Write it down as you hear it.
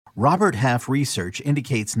Robert Half research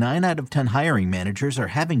indicates 9 out of 10 hiring managers are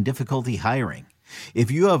having difficulty hiring.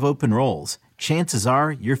 If you have open roles, chances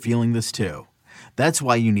are you're feeling this too. That's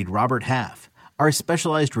why you need Robert Half. Our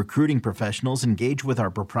specialized recruiting professionals engage with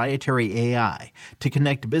our proprietary AI to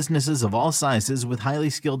connect businesses of all sizes with highly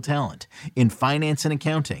skilled talent in finance and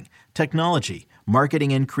accounting, technology,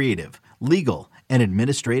 marketing and creative, legal, and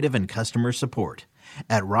administrative and customer support.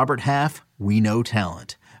 At Robert Half, we know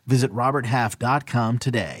talent. Visit roberthalf.com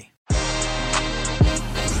today.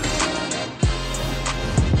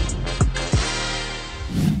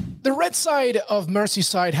 The red side of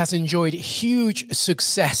Merseyside has enjoyed huge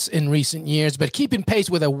success in recent years, but keeping pace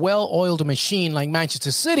with a well-oiled machine like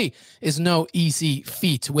Manchester City is no easy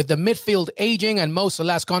feat. With the midfield aging and Mo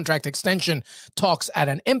Salah's contract extension talks at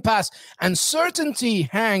an impasse, uncertainty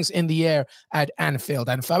hangs in the air at Anfield.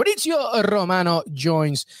 And Fabrizio Romano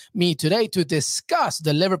joins me today to discuss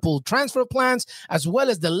the Liverpool transfer plans, as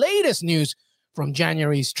well as the latest news from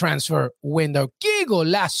January's transfer window. Que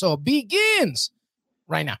Golazo begins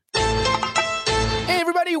right now. Hey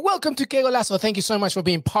everybody, welcome to Que Golazo. Thank you so much for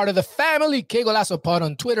being part of the family. Que Golazo Pod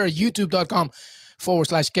on Twitter,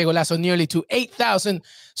 youtube.com/Que Golazo. Nearly to 8,000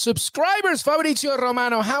 subscribers. Fabrizio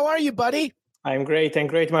Romano, how are you, buddy? I'm great,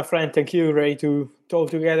 my friend. Thank you. Ready to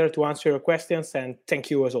talk together, to answer your questions, and thank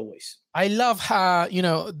you as always. I love how,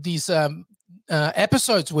 these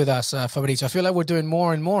episodes with us, Fabrizio. I feel like we're doing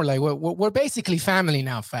more and more. Like we're basically family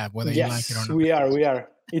now, Fab, whether you like it or not. we are.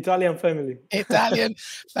 Italian family. Italian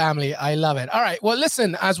family. I love it. All right. Well,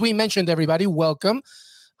 listen, as we mentioned, everybody, welcome.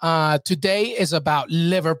 Today is about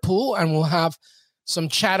Liverpool, and we'll have some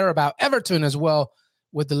chatter about Everton as well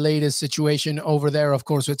with the latest situation over there. Of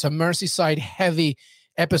course, it's a Merseyside heavy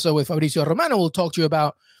episode with Fabrizio Romano. We'll talk to you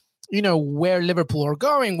about, where Liverpool are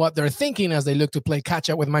going, what they're thinking as they look to play catch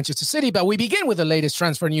up with Manchester City. But we begin with the latest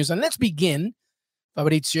transfer news. And let's begin,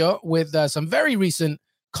 Fabrizio, with some very recent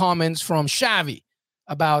comments from Xavi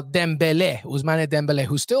about Ousmane Dembele,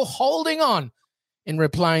 who's still holding on in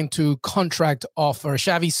replying to contract offer.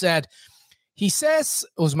 Xavi said,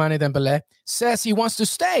 Ousmane Dembele says he wants to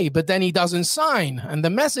stay, but then he doesn't sign. And the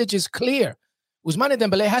message is clear. Ousmane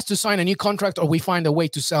Dembele has to sign a new contract or we find a way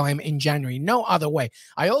to sell him in January. No other way.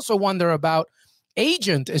 I also wonder about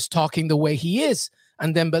agent is talking the way he is,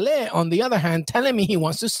 and Dembele, on the other hand, telling me he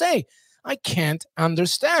wants to stay. I can't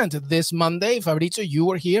understand. This Monday, Fabrizio, you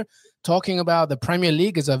were here talking about the Premier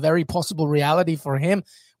League is a very possible reality for him.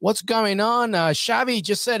 What's going on? Xavi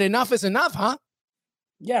just said enough is enough, huh?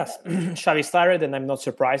 Yes, Xavi started, and I'm not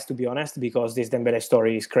surprised, to be honest, because this Dembele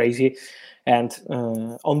story is crazy. And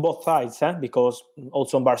on both sides, because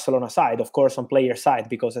also on Barcelona side, of course, on player side,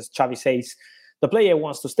 because as Xavi says, the player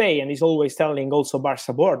wants to stay, and he's always telling also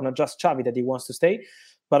Barca board, not just Xavi, that he wants to stay.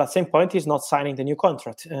 But at the same point, he's not signing the new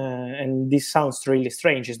contract. And this sounds really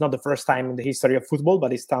strange. It's not the first time in the history of football,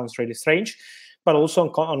 but it sounds really strange. But also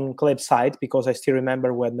on club side, because I still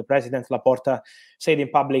remember when the president Laporta said in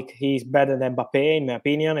public, he's better than Mbappé, in my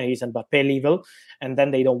opinion, he's at Mbappé level. And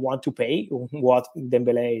then they don't want to pay what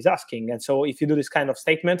Dembele is asking. And so if you do this kind of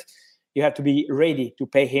statement, you have to be ready to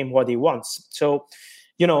pay him what he wants. So,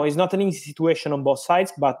 it's not an easy situation on both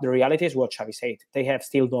sides, but the reality is what Xavi said. They have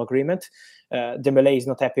still no agreement. Dembele is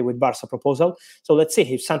not happy with Barca proposal. So let's see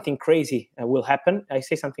if something crazy will happen. I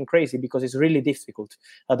say something crazy because it's really difficult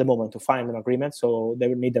at the moment to find an agreement. So they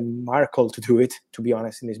will need a miracle to do it, to be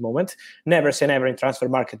honest, in this moment. Never say never in transfer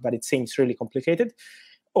market, but it seems really complicated.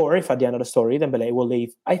 Or if at the end of the story, Dembele will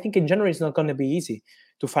leave. I think in January it's not going to be easy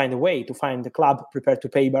to find a way, to find the club prepared to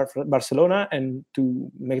pay Barcelona and to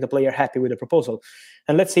make the player happy with the proposal.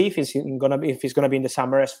 And let's see if he's going to be in the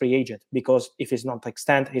summer as free agent. Because if he's not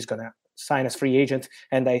extend, he's going to sign as free agent.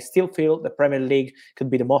 And I still feel the Premier League could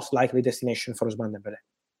be the most likely destination for Ousmane Dembele.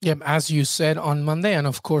 Yeah, as you said on Monday, and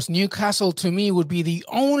of course, Newcastle to me would be the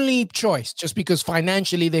only choice, just because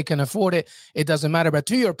financially they can afford it. It doesn't matter. But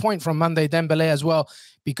to your point from Monday, Dembele as well,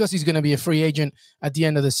 because he's going to be a free agent at the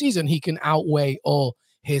end of the season, he can outweigh all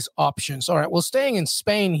his options. All right, well, staying in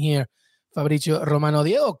Spain here, Fabrizio Romano,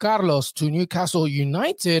 Diego Carlos to Newcastle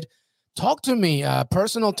United. Talk to me.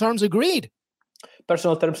 Personal terms agreed.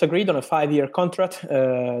 Personal terms agreed on a 5-year contract.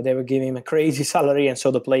 They will give him a crazy salary, and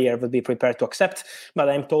so the player will be prepared to accept. But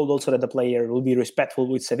I'm told also that the player will be respectful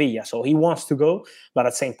with Sevilla. So he wants to go, but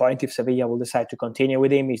at the same point, if Sevilla will decide to continue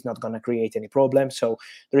with him, he's not going to create any problem. So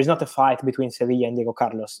there is not a fight between Sevilla and Diego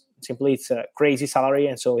Carlos. Simply, it's a crazy salary,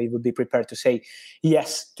 and so he would be prepared to say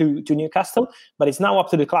yes to Newcastle. But it's now up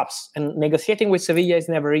to the clubs. And negotiating with Sevilla is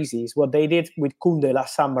never easy. It's what they did with Koundé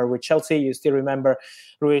last summer with Chelsea. You still remember,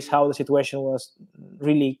 Ruiz, how the situation was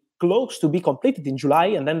really close to be completed in July,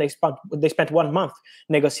 and then they spent 1 month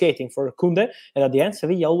negotiating for Koundé. And at the end,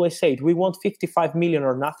 Sevilla always said, we want 55 million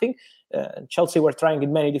or nothing. Chelsea were trying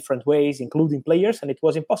in many different ways, including players, and it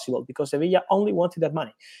was impossible because Sevilla only wanted that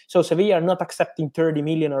money. So Sevilla are not accepting 30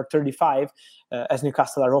 million or 35, as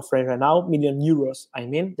Newcastle are offering right now, million euros. I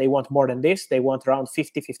mean, they want more than this. They want around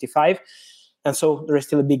 50, 55. And so there is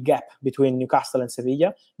still a big gap between Newcastle and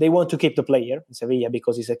Sevilla. They want to keep the player in Sevilla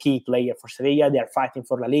because he's a key player for Sevilla. They are fighting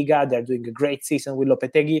for La Liga. They're doing a great season with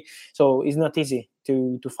Lopetegui. So it's not easy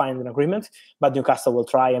to find an agreement. But Newcastle will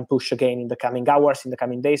try and push again in the coming hours, in the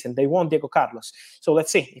coming days. And they want Diego Carlos. So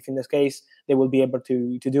let's see if in this case they will be able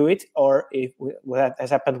to do it. Or if what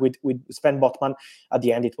has happened with Sven Botman, at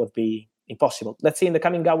the end it would be impossible. Let's see in the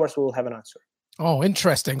coming hours we will have an answer. Oh,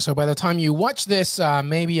 interesting. So by the time you watch this,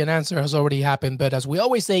 maybe an answer has already happened. But as we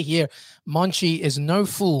always say here, Monchi is no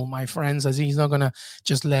fool, my friends, as he's not going to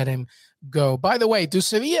just let him go. By the way, do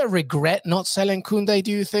Sevilla regret not selling Koundé,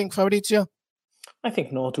 do you think, Fabrizio? I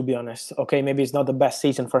think no, to be honest. Okay, maybe it's not the best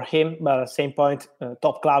season for him, but at the same point,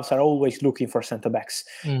 top clubs are always looking for centre-backs.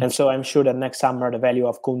 And so I'm sure that next summer the value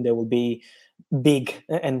of Koundé will be big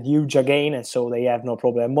and huge again, and so they have no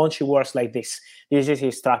problem. Monchi works like this. This is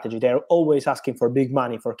his strategy. They're always asking for big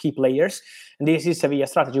money for key players, and this is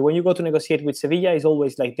Sevilla's strategy. When you go to negotiate with Sevilla, it's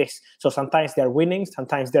always like this. So sometimes they're winning,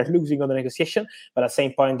 sometimes they're losing on the negotiation, but at the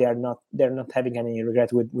same point, they're not having any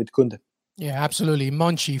regret with Koundé. Yeah, absolutely.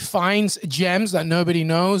 Monchi finds gems that nobody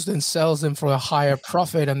knows, then sells them for a higher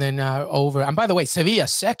profit, and then over. And by the way, Sevilla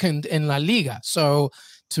second in La Liga. So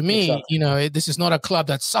to me, exactly. This is not a club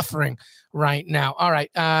that's suffering right now. All right.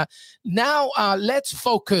 Now let's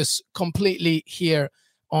focus completely here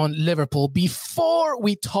on Liverpool. Before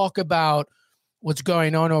we talk about what's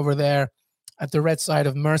going on over there at the red side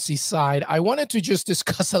of Merseyside, I wanted to just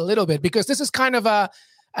discuss a little bit, because this is kind of a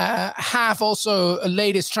half also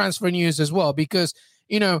latest transfer news as well, because,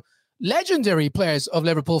 legendary players of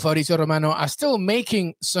Liverpool, Fabrizio Romano, are still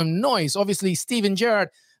making some noise. Obviously, Steven Gerrard,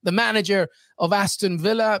 the manager of Aston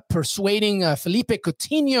Villa, persuading Felipe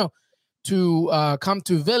Coutinho to come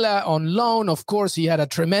to Villa on loan. Of course, he had a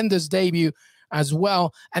tremendous debut as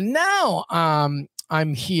well. And now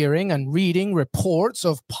I'm hearing and reading reports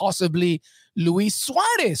of possibly Luis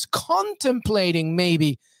Suarez contemplating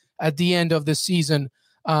maybe at the end of the season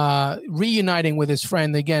reuniting with his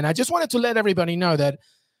friend again. I just wanted to let everybody know that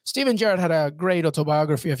Steven Gerrard had a great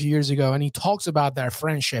autobiography a few years ago, and he talks about their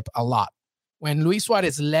friendship a lot. When Luis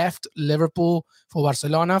Suarez left Liverpool for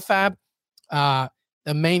Barcelona, Fab,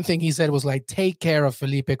 the main thing he said was like, take care of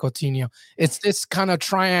Felipe Coutinho. It's this kind of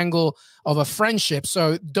triangle of a friendship.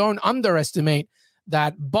 So don't underestimate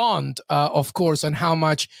that bond, of course, and how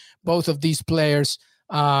much both of these players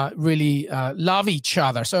really love each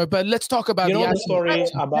other. So, but let's talk about the story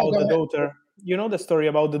about the daughter. You know the story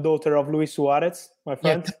about the daughter of Luis Suarez, my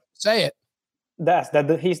friend? Yeah, say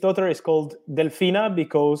it. His daughter is called Delfina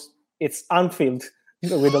because it's Anfield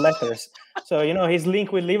with the letters. So, his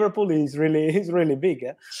link with Liverpool is really big.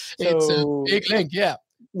 Yeah? It's a big link, yeah.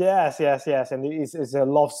 Yes. And it's a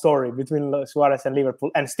love story between Suarez and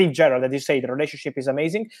Liverpool. And Steve Gerrard, as you say, the relationship is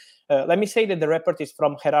amazing. Let me say that the report is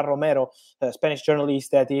from Gerard Romero, a Spanish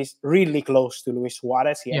journalist that is really close to Luis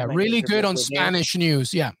Suarez. Really good on Spanish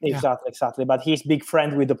news. Yeah. Exactly. But he's big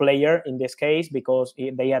friend with the player in this case because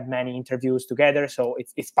they had many interviews together. So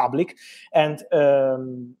it's public. And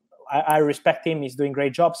I respect him. He's doing a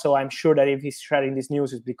great job. So I'm sure that if he's sharing this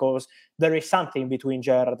news, it's because there is something between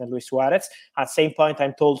Gerrard and Luis Suarez. At the same point,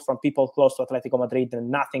 I'm told from people close to Atletico Madrid that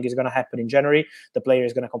nothing is going to happen in January. The player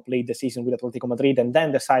is going to complete the season with Atletico Madrid and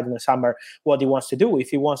then decide in the summer what he wants to do.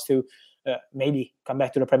 If he wants to maybe come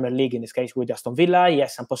back to the Premier League, in this case with Aston Villa, he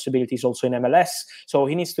has some possibilities also in MLS. So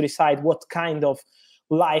he needs to decide what kind of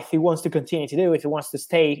life he wants to continue to do, if he wants to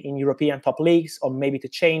stay in European top leagues or maybe to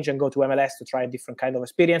change and go to MLS to try a different kind of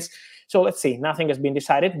experience. So let's see. Nothing has been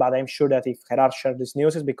decided, but I'm sure that if Gerard shared this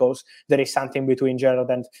news, it's because there is something between Gerrard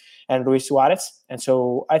and Luis Suarez. And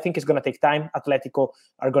so I think it's going to take time. Atletico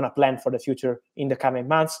are going to plan for the future in the coming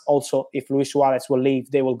months. Also, if Luis Suarez will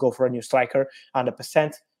leave, they will go for a new striker,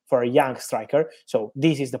 100%. For a young striker. So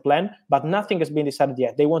this is the plan, but nothing has been decided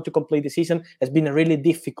yet. They want to complete the season. It's been a really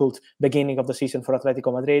difficult beginning of the season for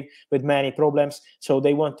Atletico Madrid with many problems. So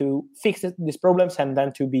they want to fix these problems and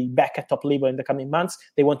then to be back at top level in the coming months.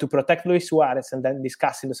 They want to protect Luis Suarez and then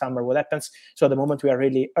discuss in the summer what happens. So at the moment we are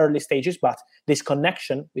really early stages, but this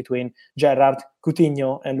connection between Gerrard,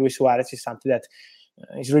 Coutinho and Luis Suarez is something that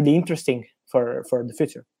is really interesting for the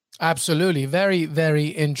future. Absolutely. Very, very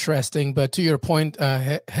interesting. But to your point,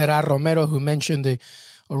 Gerard Romero, who mentioned the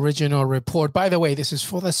original report. By the way, this is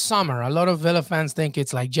for the summer. A lot of Villa fans think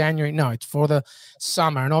it's like January. No, it's for the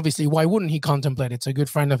summer. And obviously, why wouldn't he contemplate? It's a good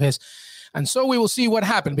friend of his. And so we will see what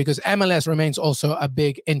happens because MLS remains also a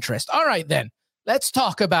big interest. All right, then. Let's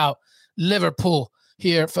talk about Liverpool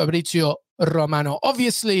here, Fabrizio Romano.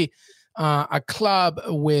 Obviously, a club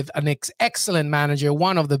with an excellent manager,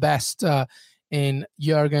 one of the best in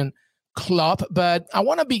Jurgen Klopp. But I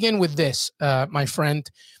want to begin with this, my friend.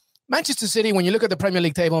 Manchester City, when you look at the Premier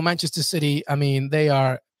League table, Manchester City, I mean, they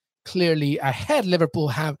are clearly ahead. Liverpool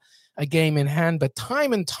have a game in hand, but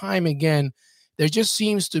time and time again, there just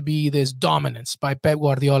seems to be this dominance by Pep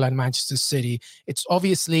Guardiola and Manchester City. It's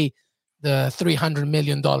obviously the $300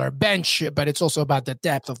 million bench, but it's also about the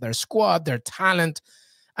depth of their squad, their talent.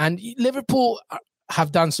 And Liverpool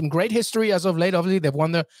have done some great history as of late. Obviously, they've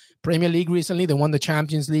won the Premier League recently. They won the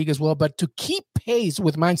Champions League as well. But to keep pace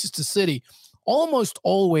with Manchester City almost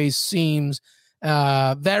always seems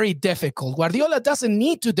very difficult. Guardiola doesn't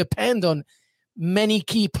need to depend on many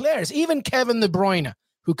key players. Even Kevin De Bruyne,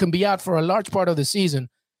 who can be out for a large part of the season,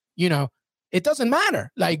 it doesn't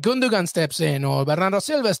matter. Like Gundogan steps in or Bernardo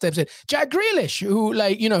Silva steps in. Jack Grealish, who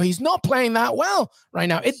he's not playing that well right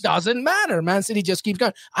now. It doesn't matter. Man City just keeps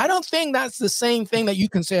going. I don't think that's the same thing that you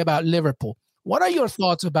can say about Liverpool. What are your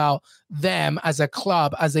thoughts about them as a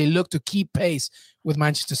club as they look to keep pace with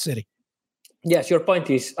Manchester City? Yes, your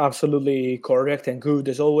point is absolutely correct and good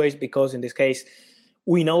as always, because in this case,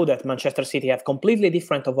 we know that Manchester City have completely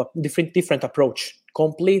different approach,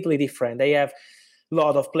 completely different. They have a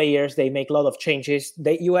lot of players. They make a lot of changes.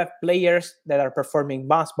 You have players that are performing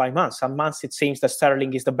month by month. Some months it seems that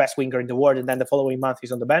Sterling is the best winger in the world, and then the following month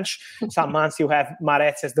he's on the bench. Some months you have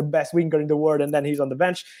Mahrez as the best winger in the world, and then he's on the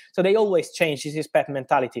bench. So they always change. This is Pep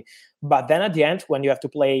mentality. But then at the end, when you have to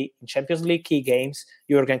play in Champions League key games,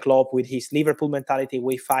 Jurgen Klopp with his Liverpool mentality,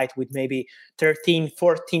 we fight with maybe 13,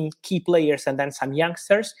 14 key players and then some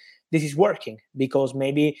youngsters. This is working because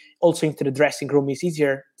maybe also into the dressing room is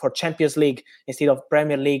easier for Champions League instead of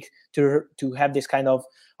Premier League to have this kind of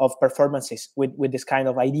performances with this kind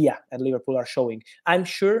of idea that Liverpool are showing. I'm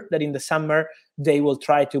sure that in the summer they will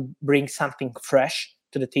try to bring something fresh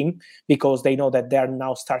to the team because they know that they are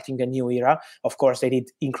now starting a new era. Of course, they did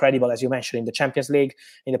incredible, as you mentioned, in the Champions League,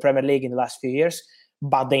 in the Premier League in the last few years.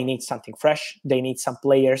 But they need something fresh. They need some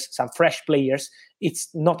players, some fresh players. It's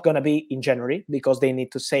not going to be in January because they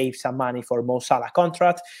need to save some money for Mo Salah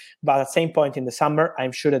contract. But at the same point in the summer,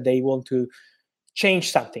 I'm sure that they want to change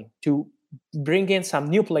something, to bring in some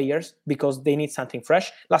new players because they need something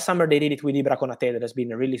fresh. Last summer, they did it with Ibra Konate. That has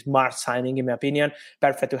been a really smart signing, in my opinion.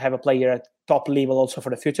 Perfect to have a player at top level also for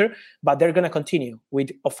the future. But they're going to continue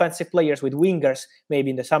with offensive players, with wingers, maybe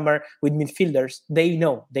in the summer, with midfielders. They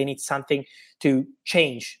know they need something to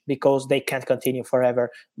change because they can't continue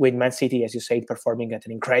forever with Man City, as you said, performing at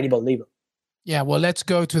an incredible level. Yeah, well, let's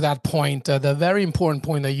go to that point. The very important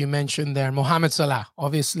point that you mentioned there, Mohamed Salah.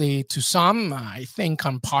 Obviously, to some, I think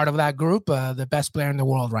I'm part of that group, the best player in the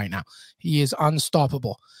world right now. He is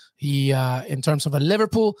unstoppable. He, in terms of a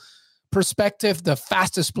Liverpool perspective, the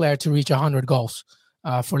fastest player to reach 100 goals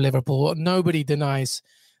for Liverpool. Nobody denies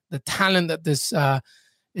the talent that this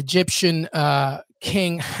Egyptian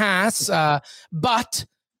king has. But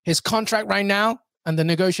his contract right now, and the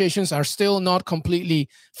negotiations are still not completely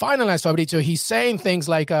finalized, Fabrizio. He's saying things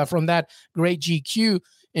like from that great GQ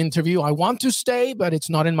interview, I want to stay, but it's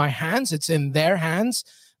not in my hands. It's in their hands.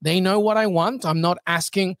 They know what I want. I'm not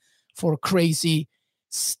asking for crazy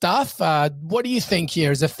stuff. What do you think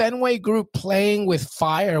here? Is the Fenway Group playing with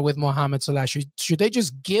fire with Mohamed Salah? Should they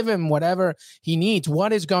just give him whatever he needs?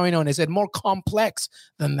 What is going on? Is it more complex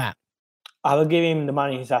than that? I will give him the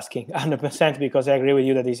money he's asking, 100%, because I agree with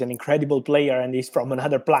you that he's an incredible player and he's from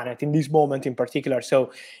another planet in this moment in particular.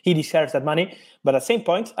 So he deserves that money. But at the same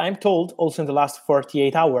point, I'm told also in the last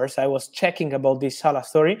 48 hours, I was checking about this Salah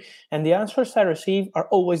story, and the answers I receive are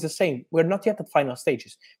always the same. We're not yet at the final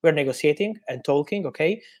stages. We're negotiating and talking,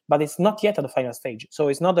 okay, but it's not yet at the final stage. So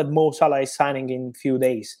it's not that Mo Salah is signing in a few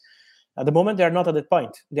days. At the moment, they are not at that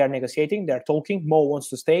point. They are negotiating, they are talking. Mo wants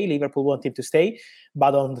to stay, Liverpool want him to stay.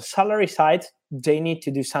 But on the salary side, they need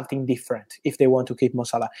to do something different if they want to keep Mo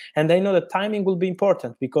Salah. And they know that timing will be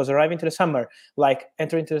important because arriving to the summer,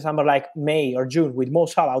 entering into the summer like May or June with Mo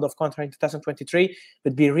Salah out of contract in 2023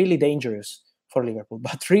 would be really dangerous for Liverpool,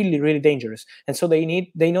 but really, really dangerous. And so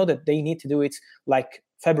they know that they need to do it like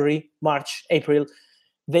February, March, April.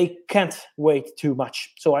 They can't wait too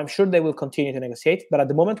much. So I'm sure they will continue to negotiate. But at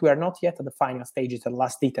the moment, we are not yet at the final stages, the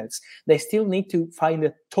last details. They still need to find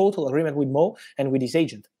a total agreement with Mo and with his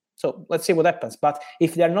agent. So let's see what happens. But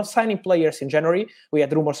if they're not signing players in January, we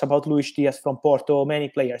had rumors about Luis Diaz from Porto, many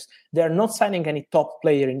players. They're not signing any top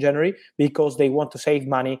player in January because they want to save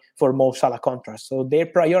money for Mo Salah contract. So their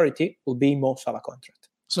priority will be Mo Salah contract.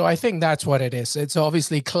 So I think that's what it is. It's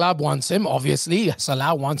obviously club wants him. Obviously,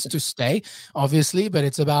 Salah wants to stay, obviously, but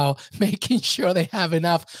it's about making sure they have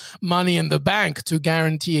enough money in the bank to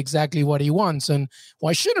guarantee exactly what he wants. And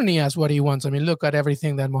why shouldn't he ask what he wants? I mean, look at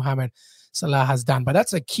everything that Mohamed Salah has done. But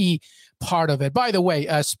that's a key part of it. By the way,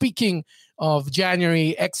 speaking of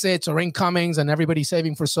January exits or incomings and everybody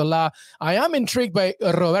saving for Salah, I am intrigued by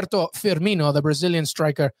Roberto Firmino, the Brazilian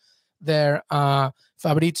striker there.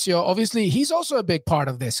 Fabrizio, obviously, he's also a big part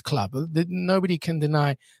of this club. Nobody can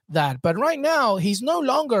deny that. But right now, he's no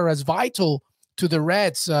longer as vital to the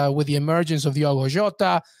Reds with the emergence of Diogo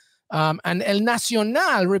Jota. And El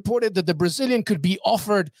Nacional reported that the Brazilian could be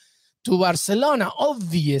offered to Barcelona.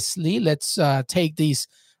 Obviously, let's take these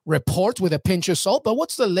reports with a pinch of salt. But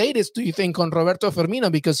what's the latest, do you think, on Roberto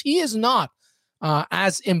Firmino? Because he is not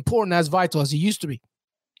as important, as vital as he used to be.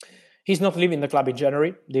 He's not leaving the club in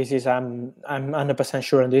January. This is I'm 100%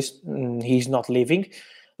 sure on this. He's not leaving.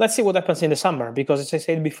 Let's see what happens in the summer, because as I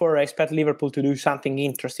said before, I expect Liverpool to do something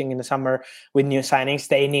interesting in the summer with new signings.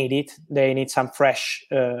 They need it. They need some fresh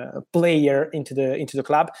player into the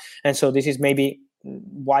club, and so this is maybe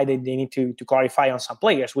why they need to clarify on some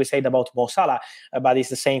players. We said about Mo Salah, but it's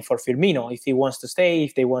the same for Firmino. If he wants to stay,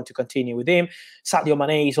 if they want to continue with him. Sadio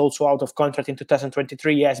Mane is also out of contract in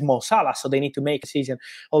 2023 as Mo Salah, so they need to make a season.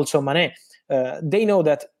 Also Mane, they know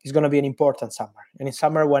that it's going to be an important summer, and in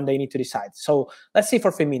summer when they need to decide. So let's see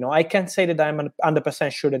for Firmino. I can't say that I'm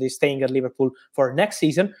 100% sure that he's staying at Liverpool for next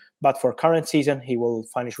season, but for current season, he will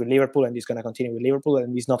finish with Liverpool, and he's going to continue with Liverpool,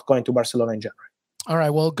 and he's not going to Barcelona in January. All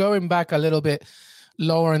right, well, going back a little bit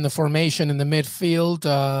lower in the formation in the midfield,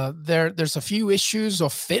 there's a few issues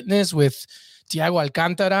of fitness with Thiago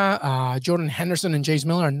Alcantara. Jordan Henderson and James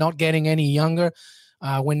Milner are not getting any younger.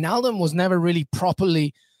 Wijnaldum was never really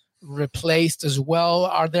properly replaced as well.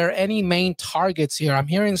 Are there any main targets here? I'm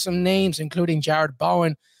hearing some names, including Jared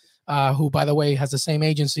Bowen, who, by the way, has the same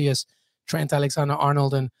agency as Trent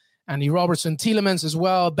Alexander-Arnold and Andy Robertson, Tielemans as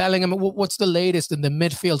well, Bellingham. What's the latest in the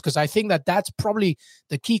midfield? Because I think that's probably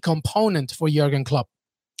the key component for Jurgen Klopp.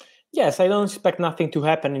 Yes, I don't expect nothing to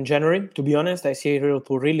happen in January. To be honest, I see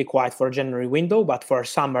Liverpool really quiet for a January window, but for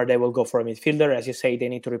summer, they will go for a midfielder. As you say, they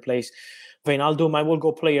need to replace Wijnaldum. I will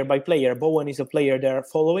go player by player. Bowen is a player they're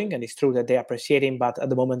following, and it's true that they appreciate him, but at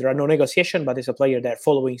the moment there are no negotiations, but it's a player they're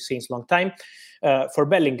following since a long time. For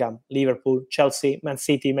Bellingham, Liverpool, Chelsea, Man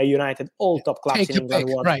City, Man United, all top clubs in England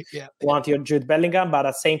want your Jude Bellingham, but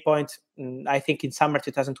at the same point, I think in summer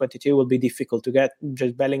 2022 will be difficult to get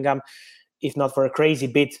Jude Bellingham, if not for a crazy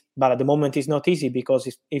bid. But at the moment, it's not easy,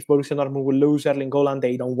 because if Borussia Dortmund will lose Erling Haaland,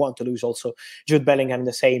 they don't want to lose also Jude Bellingham in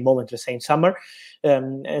the same moment, the same summer.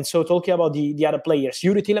 And so talking about the other players,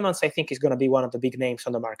 Yuri Tielemans, I think, is going to be one of the big names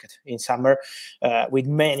on the market in summer, with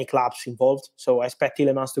many clubs involved. So I expect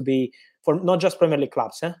Tielemans to be, for not just Premier League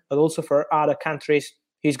clubs, but also for other countries.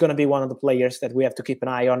 He's going to be one of the players that we have to keep an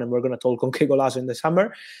eye on, and we're going to talk on Golazo in the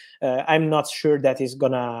summer. I'm not sure that he's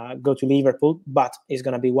going to go to Liverpool, but he's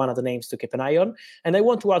going to be one of the names to keep an eye on. And I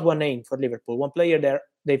want to add one name for Liverpool, one player there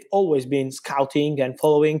they've always been scouting and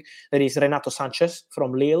following. That is Renato Sanchez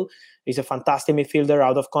from Lille. He's a fantastic midfielder,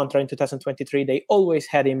 out of contract in 2023. They always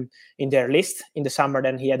had him in their list. In the summer,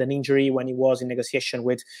 then he had an injury when he was in negotiation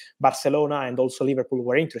with Barcelona, and also Liverpool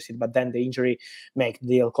were interested, but then the injury made the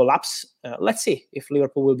deal collapse. Let's see if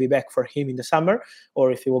Liverpool will be back for him in the summer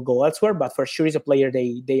or if he will go elsewhere, but for sure he's a player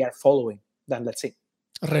they are following. Then let's see.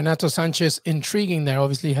 Renato Sanchez, intriguing there.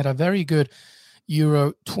 Obviously had a very good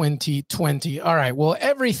Euro 2020. All right, well,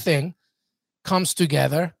 everything comes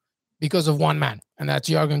together because of one man, and that's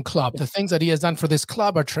Jurgen Klopp. The things that he has done for this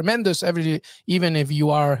club are tremendous. Even if you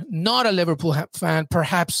are not a Liverpool fan,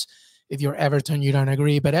 perhaps if you're Everton, you don't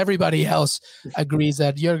agree, but everybody else agrees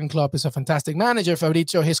that Jurgen Klopp is a fantastic manager.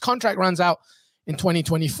 Fabrizio, his contract runs out in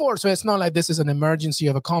 2024, so it's not like this is an emergency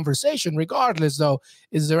of a conversation. Regardless, though,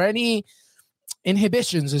 is there any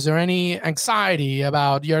inhibitions? Is there any anxiety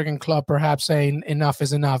about Jurgen Klopp perhaps saying enough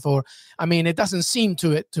is enough? Or, I mean, it doesn't seem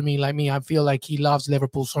to me like me. I feel like he loves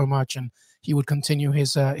Liverpool so much, and he would continue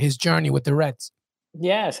his journey with the Reds.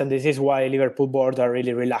 Yes, and this is why Liverpool board are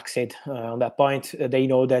really relaxed on that point. They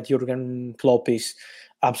know that Jurgen Klopp is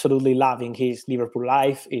absolutely loving his Liverpool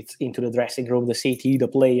life. It's into the dressing room, the city, the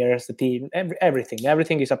players, the team, everything.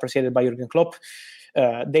 Everything is appreciated by Jurgen Klopp.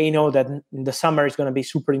 they know that the summer is going to be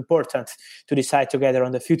super important to decide together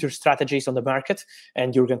on the future strategies on the market,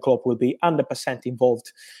 and Jurgen Klopp will be 100%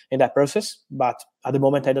 involved in that process. But at the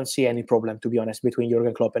moment, I don't see any problem, to be honest, between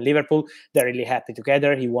Jurgen Klopp and Liverpool. They're really happy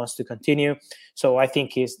together. He wants to continue. So I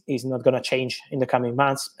think he's not going to change in the coming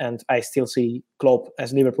months. And I still see Klopp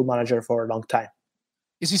as Liverpool manager for a long time.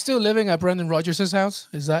 Is he still living at Brendan Rodgers' house?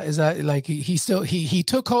 Is that like he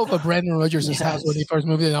took over Brendan Rodgers' house when he first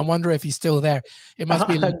moved in? I wonder if he's still there. It must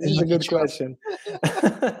be. This is a good question.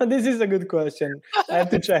 This is a good question. I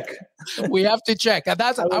have to check. We have to check.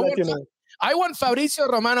 I want Fabrizio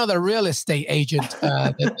Romano, the real estate agent,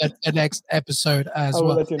 the next episode as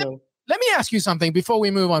well. Let you know. Let me ask you something before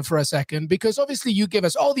we move on for a second, because obviously you give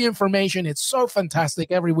us all the information. It's so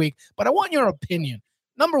fantastic every week, but I want your opinion.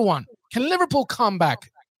 Number one, can Liverpool come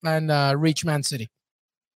back and reach Man City?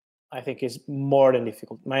 I think it's more than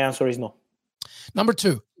difficult. My answer is no. Number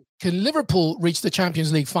two, can Liverpool reach the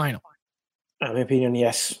Champions League final? In my opinion,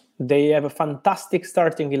 yes. They have a fantastic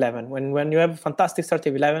starting 11. When you have a fantastic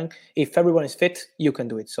starting 11, if everyone is fit, you can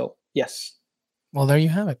do it. So, yes. Well, there you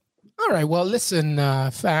have it. All right. Well, listen,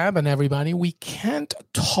 Fab and everybody, we can't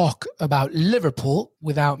talk about Liverpool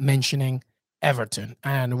without mentioning Everton.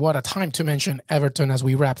 And what a time to mention Everton as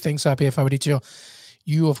we wrap things up here, Fabrizio.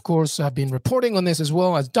 You, of course, have been reporting on this as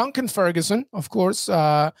well as Duncan Ferguson, of course,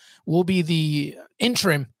 will be the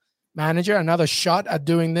interim manager. Another shot at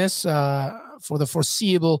doing this for the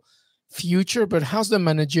foreseeable future. But how's the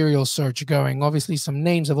managerial search going? Obviously, some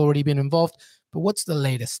names have already been involved, but what's the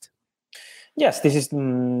latest? Yes, this is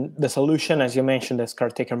the solution, as you mentioned, as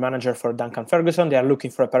caretaker manager for Duncan Ferguson. They are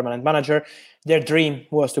looking for a permanent manager. Their dream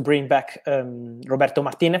was to bring back Roberto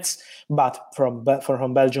Martinez, but from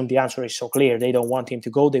Belgium, the answer is so clear. They don't want him to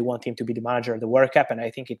go. They want him to be the manager of the World Cup, and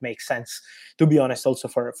I think it makes sense, to be honest, also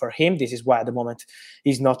for him. This is why at the moment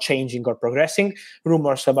he's not changing or progressing.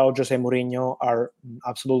 Rumors about Jose Mourinho are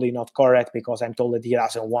absolutely not correct, because I'm told that he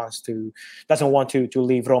doesn't want to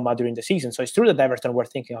leave Roma during the season. So it's true that Everton were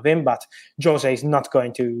thinking of him, but Jose is not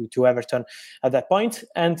going to Everton at that point.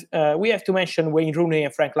 And we have to mention Wayne Rooney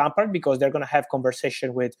and Frank Lampard, because they're going to have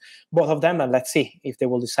conversation with both of them. And let's see if they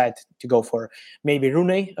will decide to go for maybe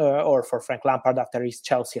Rooney or for Frank Lampard after his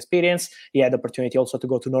Chelsea experience. He had the opportunity also to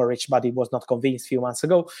go to Norwich, but he was not convinced a few months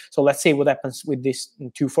ago. So let's see what happens with these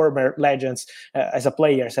two former legends as a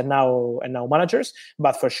players and now managers.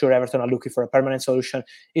 But for sure, Everton are looking for a permanent solution.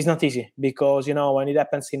 It's not easy, because, when it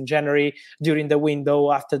happens in January during the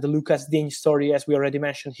window after the Lucas Digne story, as we already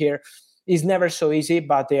mentioned here, is never so easy,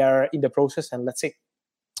 but they are in the process, and let's see.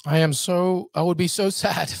 I would be so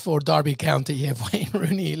sad for Derby County if Wayne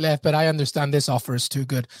Rooney left, but I understand this offer is too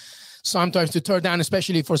good sometimes to turn down,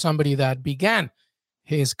 especially for somebody that began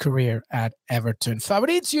his career at Everton.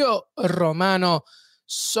 Fabrizio Romano,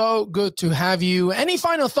 so good to have you. Any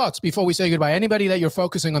final thoughts before we say goodbye? Anybody that you're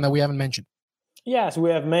focusing on that we haven't mentioned? Yes, we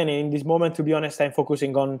have many. In this moment, to be honest, I'm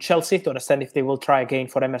focusing on Chelsea to understand if they will try again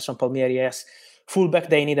for Emerson Palmieri as fullback.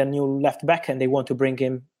 They need a new left back, and they want to bring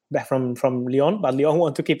him back from Lyon, but Lyon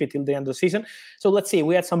want to keep it till the end of the season. So let's see.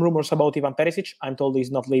 We had some rumors about Ivan Perisic. I'm told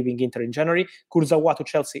he's not leaving Inter in January. Kurzawa to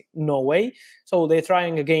Chelsea, no way. So they're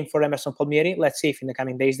trying again for Emerson Palmieri. Let's see if in the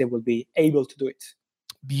coming days they will be able to do it.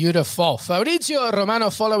 Beautiful. Fabrizio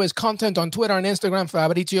Romano, follow his content on Twitter and Instagram,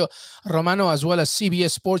 Fabrizio Romano, as well as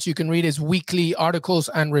CBS Sports. You can read his weekly articles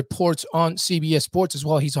and reports on CBS Sports as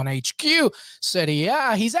well. He's on HQ. Serie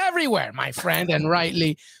A. He's everywhere, my friend, and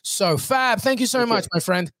rightly so. Fab, thank you so much, my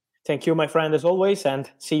friend. Thank you, my friend, as always, and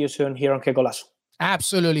see you soon here on Que Golazo.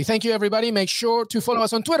 Absolutely. Thank you, everybody. Make sure to follow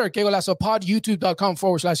us on Twitter, Que Golazo Pod,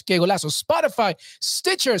 youtube.com/Que Golazo, Spotify,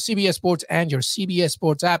 Stitcher, CBS Sports, and your CBS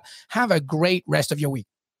Sports app. Have a great rest of your week.